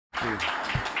you.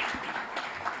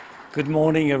 Good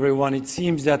morning, everyone. It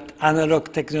seems that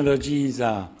analog technologies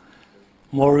are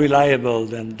more reliable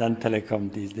than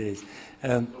telecom these days.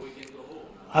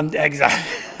 I'm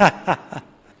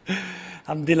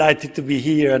delighted to be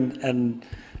here and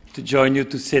to join you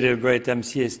to celebrate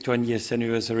MCA's 20th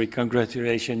anniversary.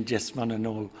 Congratulations, Jesman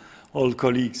and all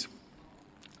colleagues.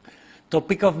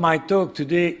 Topic of my talk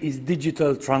today is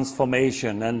digital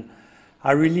transformation, and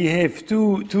I really have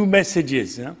two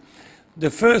messages. The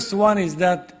first one is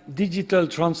that digital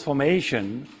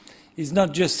transformation is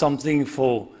not just something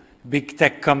for big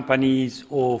tech companies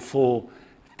or for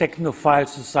technophile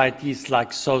societies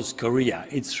like South Korea.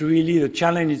 It's really, the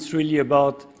challenge is really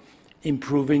about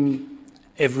improving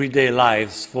everyday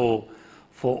lives for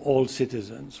all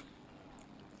citizens.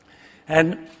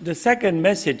 And the second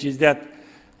message is that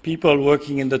people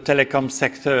working in the telecom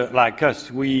sector like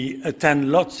us, we attend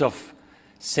lots of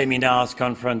seminars,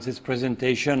 conferences,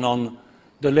 presentations on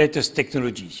the latest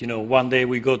technologies. You know, one day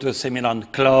we go to a seminar on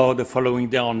cloud, the following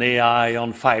day on AI,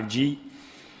 on 5G.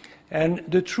 And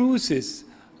the truth is,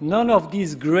 none of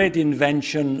these great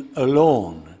inventions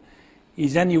alone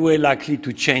is anyway likely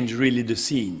to change really the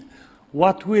scene.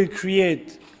 What will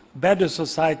create better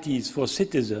societies for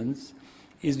citizens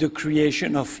is the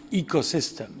creation of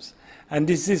ecosystems. And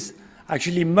this is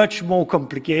actually much more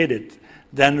complicated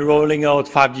than rolling out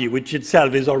 5G, which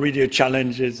itself is already a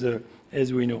challenge,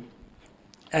 as we know.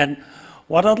 And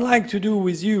what I'd like to do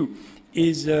with you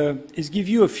is give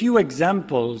you a few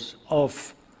examples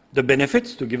of the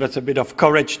benefits, to give us a bit of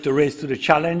courage to raise to the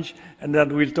challenge, and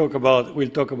then we'll talk about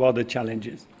the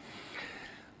challenges.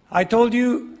 I told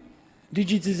you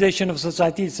digitization of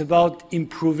society is about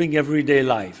improving everyday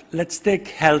life. Let's take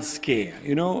healthcare.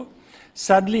 You know,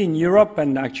 sadly in Europe,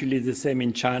 and actually the same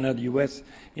in China, the US,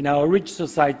 in our rich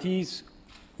societies,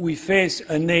 we face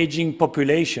an aging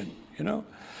population, you know.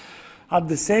 At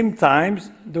the same time,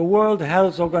 the World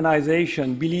Health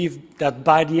Organization believes that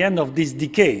by the end of this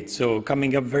decade, so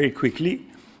coming up very quickly,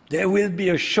 there will be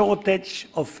a shortage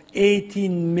of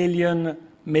 18 million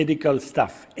medical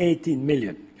staff. 18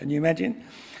 million. Can you imagine?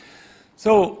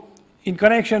 So, in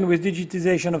connection with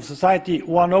digitization of society,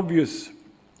 one obvious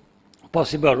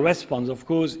possible response, of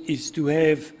course, is to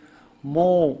have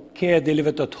more care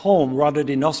delivered at home rather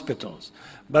than in hospitals.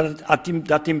 But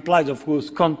that implies, of course,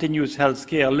 continuous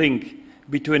healthcare link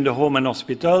between the home and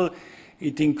hospital.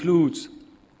 It includes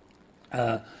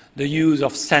the use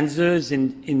of sensors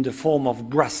in the form of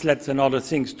bracelets and other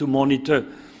things to monitor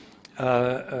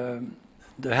the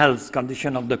health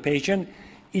condition of the patient.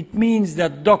 It means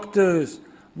that doctors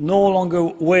no longer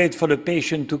wait for the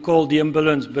patient to call the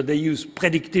ambulance, but they use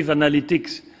predictive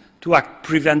analytics to act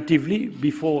preventively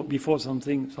before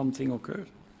something occurs.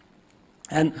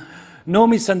 And no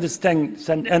misunderstanding,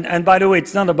 and by the way,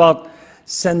 it's not about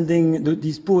sending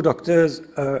these poor doctors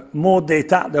more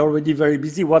data. They're already very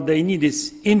busy. What they need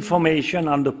is information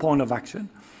on the point of action.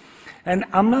 And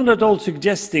I'm not at all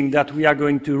suggesting that we are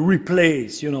going to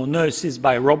replace, nurses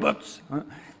by robots.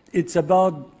 It's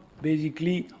about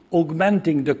basically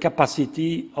augmenting the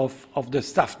capacity of the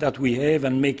staff that we have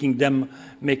and making them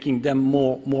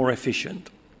more efficient.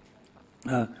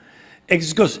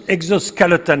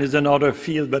 Exoskeleton is another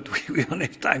field, but we don't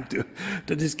have time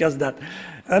to discuss that.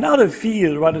 Another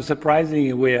field, rather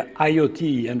surprisingly, where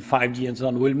IoT and 5G and so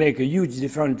on will make a huge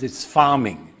difference is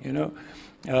farming.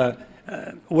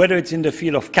 Whether it's in the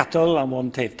field of cattle, I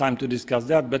won't have time to discuss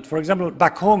that, but for example,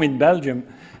 back home in Belgium,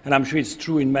 and I'm sure it's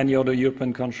true in many other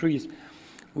European countries,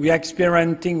 we are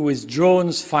experimenting with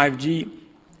drones, 5G,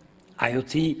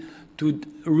 IoT, to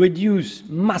reduce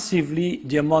massively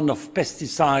the amount of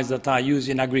pesticides that are used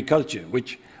in agriculture,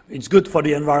 which it's good for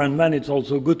the environment, it's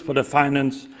also good for the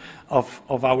finance of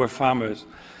our farmers.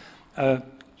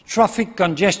 Traffic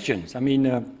congestions,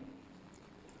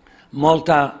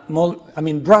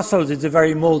 Brussels is a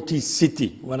very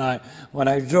multi-city. When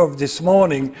I drove this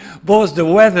morning, both the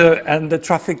weather and the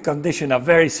traffic conditions are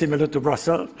very similar to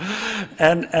Brussels.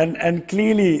 And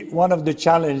clearly, one of the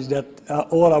challenges that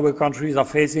all our countries are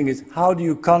facing is how do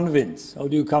you convince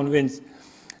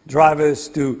drivers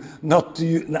to not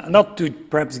to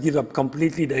perhaps give up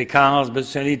completely their cars, but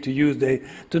certainly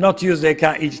to not use their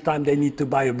car each time they need to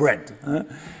buy a bread.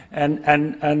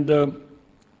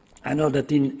 I know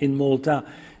that in Malta,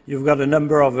 you've got a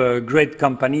number of great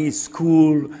companies,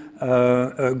 School,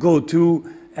 GoTo,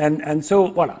 and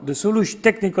so voilà, the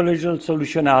technological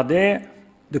solutions are there.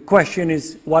 The question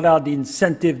is, what are the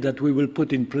incentives that we will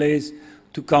put in place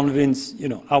to convince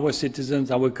our citizens,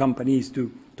 our companies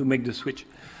to make the switch?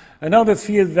 Another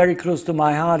field very close to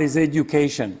my heart is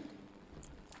education.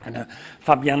 And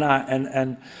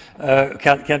Fabiana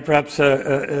can perhaps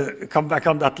come back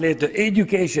on that later.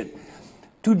 Education.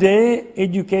 Today,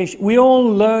 education, we all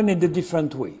learn in a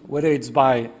different way, whether it's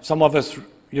by, some of us,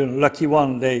 lucky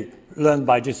one, they learn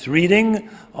by just reading,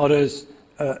 others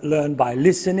learn by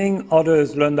listening,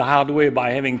 others learn the hard way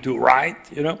by having to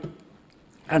write,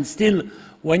 And still,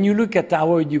 when you look at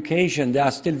our education, they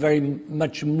are still very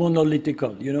much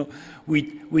monolithical,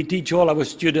 We teach all our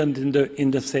students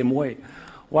in the same way.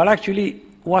 Well, actually,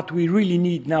 what we really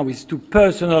need now is to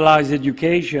personalize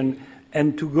education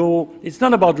and to go, it's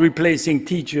not about replacing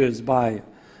teachers by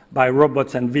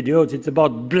robots and videos, it's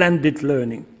about blended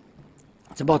learning.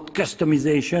 It's about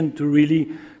customization to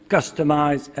really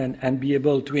customize and be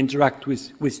able to interact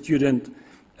with students,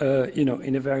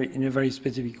 in a very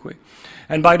specific way.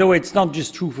 And by the way, it's not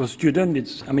just true for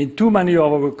students. Too many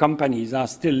of our companies are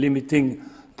still limiting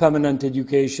permanent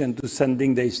education to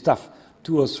sending their staff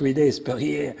 2 or 3 days per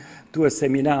year to a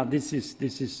seminar. This is.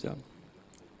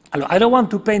 I don't want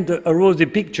to paint a rosy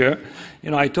picture.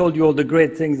 I told you all the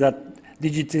great things that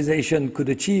digitization could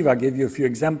achieve. I gave you a few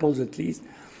examples at least.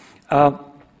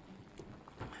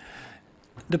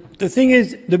 The thing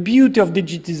is, the beauty of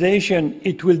digitization,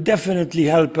 it will definitely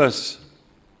help us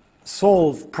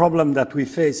solve problems that we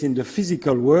face in the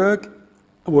physical world.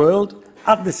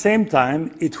 At the same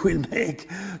time, it will make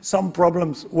some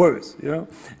problems worse,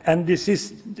 And this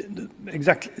is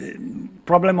exactly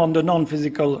problem on the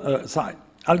non-physical side.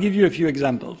 I'll give you a few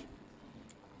examples.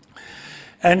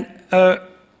 And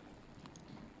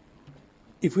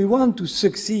if we want to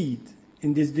succeed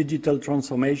in this digital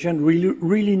transformation, we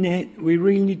really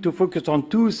need to focus on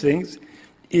 2 things,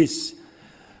 is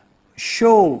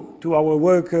show to our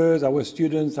workers, our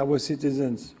students, our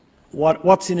citizens,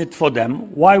 what's in it for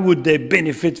them, why would they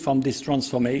benefit from this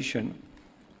transformation,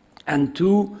 and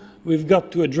 2, we've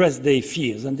got to address their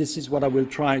fears, and this is what I will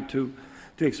try to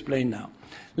explain now.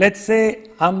 Let's say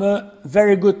I'm a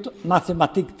very good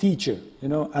mathematics teacher,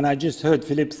 and I just heard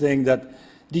Philippe saying that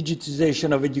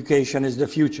digitization of education is the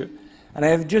future. And I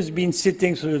have just been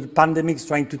sitting through the pandemics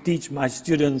trying to teach my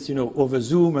students, over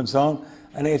Zoom and so on,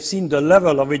 and I have seen the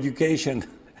level of education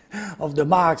of the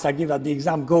marks I give at the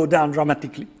exam go down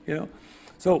dramatically,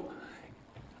 So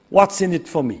what's in it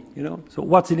for me, So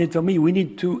what's in it for me? We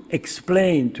need to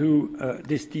explain to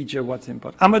this teacher what's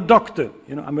important. I'm a doctor,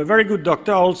 I'm a very good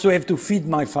doctor. I also have to feed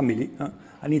my family.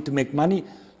 I need to make money.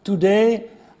 Today,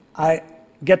 I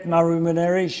get my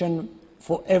remuneration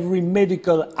for every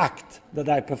medical act that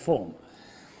I perform.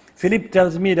 Philippe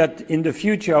tells me that in the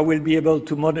future I will be able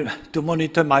to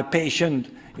monitor my patient,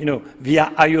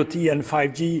 via IoT and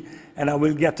 5G, and I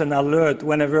will get an alert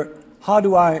whenever. How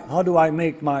do I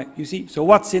make my? You see? So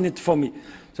what's in it for me?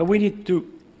 So we need to.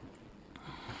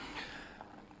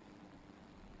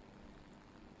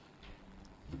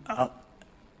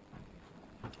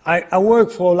 I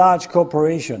work for a large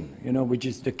corporation, which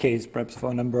is the case perhaps for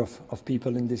a number of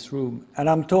people in this room. And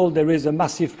I'm told there is a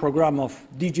massive program of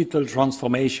digital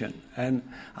transformation. And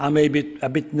I'm a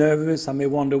bit nervous. I may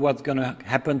wonder what's going to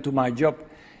happen to my job.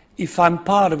 If I'm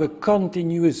part of a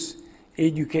continuous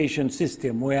education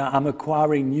system where I'm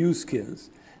acquiring new skills,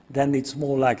 then it's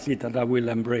more likely that I will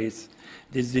embrace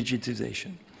this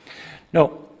digitization.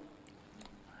 Now,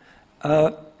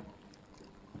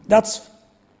 that's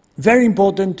very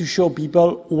important to show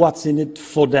people what's in it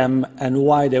for them and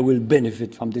why they will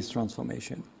benefit from this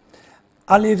transformation.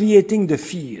 Alleviating the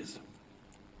fears.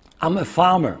 I'm a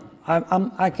farmer.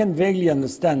 I can vaguely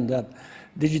understand that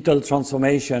digital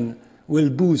transformation will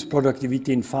boost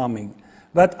productivity in farming.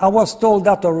 But I was told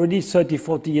that already 30,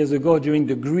 40 years ago during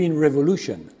the Green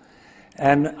Revolution.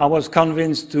 And I was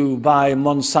convinced to buy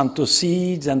Monsanto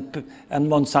seeds and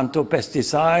Monsanto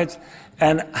pesticides.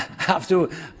 And after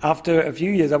a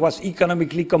few years, I was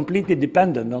economically completely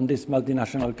dependent on these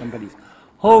multinational companies.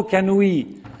 How can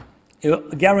we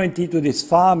guarantee to this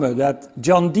farmer that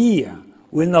John Deere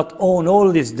will not own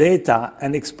all this data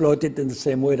and exploit it in the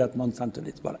same way that Monsanto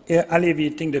did, but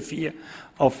alleviating the fear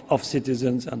of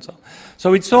citizens and so on.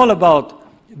 So it's all about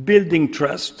building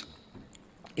trust.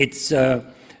 It's the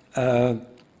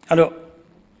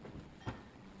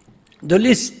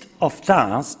list of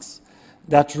tasks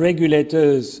that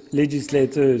regulators,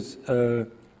 legislators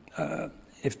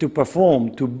have to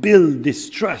perform to build this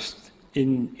trust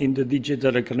in the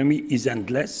digital economy is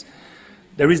endless.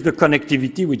 There is the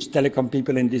connectivity, which telecom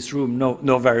people in this room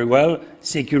know very well,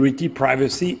 security,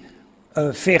 privacy,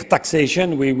 fair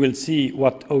taxation. We will see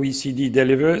what OECD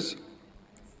delivers.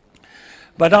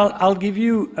 But I'll give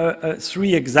you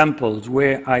 3 examples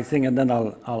where I think, and then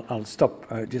I'll stop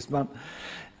just one.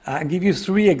 I'll give you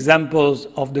 3 examples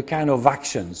of the kind of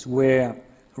actions where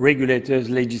regulators,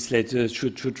 legislators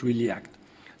should really act.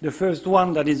 The first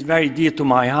one that is very dear to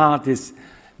my heart is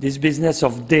this business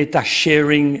of data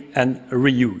sharing and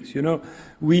reuse. You know,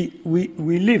 we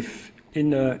live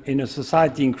in a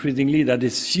society increasingly that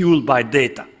is fueled by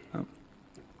data.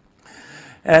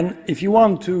 And if you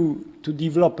want to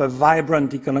develop a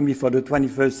vibrant economy for the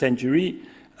 21st century,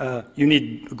 you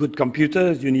need good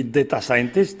computers, you need data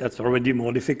scientists, that's already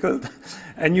more difficult,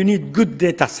 and you need good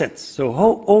data sets. So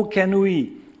how can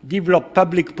we develop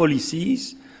public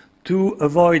policies to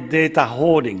avoid data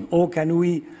hoarding? How can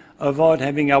we avoid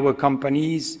having our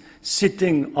companies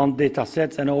sitting on data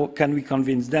sets, and how can we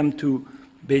convince them to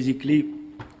basically,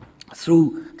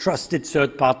 through trusted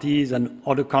third parties and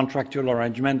other contractual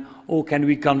arrangements, how can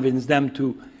we convince them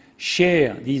to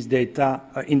share these data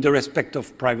in the respect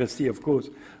of privacy, of course,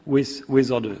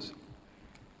 with others?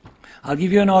 I'll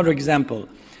give you another example.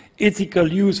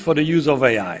 Ethical use for the use of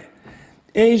AI.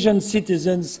 Asian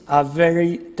citizens are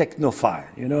very technophile.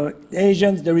 You know,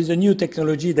 Asians, there is a new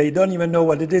technology, they don't even know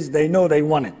what it is, they know they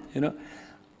want it. You know,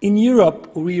 in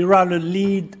Europe, we rather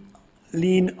lean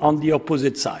on the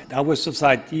opposite side. Our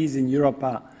societies in Europe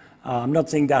are, I'm not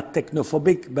saying they're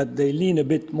technophobic, but they lean a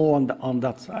bit more on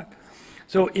that side.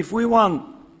 So if we want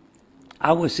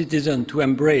our citizens to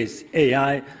embrace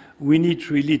AI, we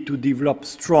need really to develop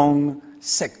strong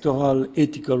sectoral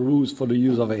ethical rules for the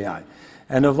use of AI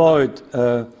and avoid,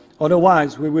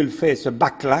 otherwise we will face a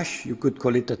backlash, you could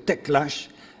call it a techlash,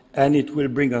 and it will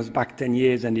bring us back 10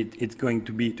 years, and it's going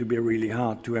to be really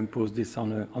hard to impose this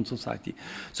on society.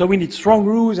 So we need strong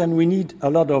rules, and we need a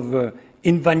lot of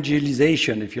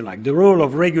evangelization, if you like. The role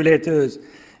of regulators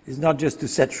is not just to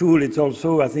set rules, it's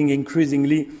also, I think,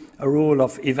 increasingly a role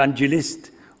of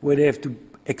evangelist, where they have to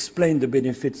explain the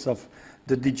benefits of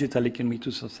the digital economy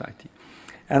to society.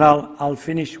 And I'll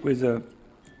finish with a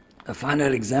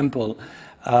final example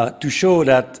to show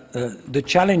that the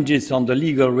challenges on the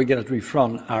legal regulatory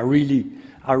front are really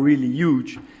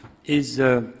huge. Let's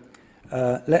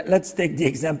take the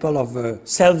example of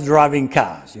self-driving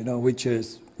cars, you know, which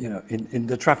is, you know, in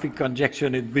the traffic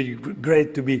congestion, it'd be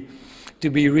great to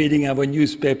be reading our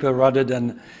newspaper rather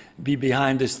than be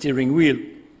behind the steering wheel.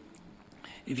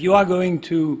 If you are going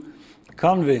to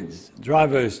convince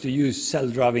drivers to use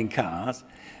self-driving cars,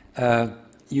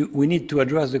 we need to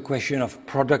address the question of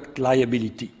product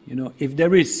liability. You know, if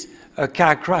there is a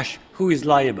car crash, who is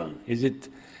liable? Is it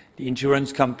the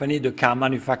insurance company, the car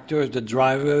manufacturers, the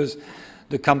drivers,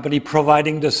 the company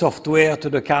providing the software to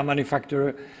the car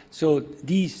manufacturer? So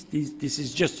this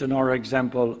is just another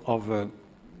example of.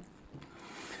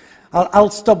 I'll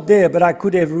stop there, but I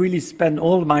could have really spent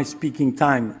all my speaking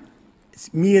time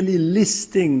merely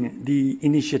listing the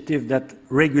initiative that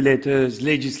regulators,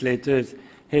 legislators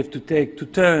have to take to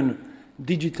turn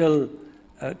digital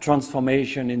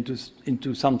transformation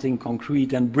into something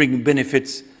concrete and bring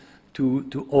benefits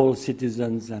to all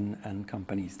citizens and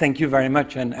companies. Thank you very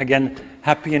much, and again,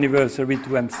 happy anniversary to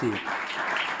MCA.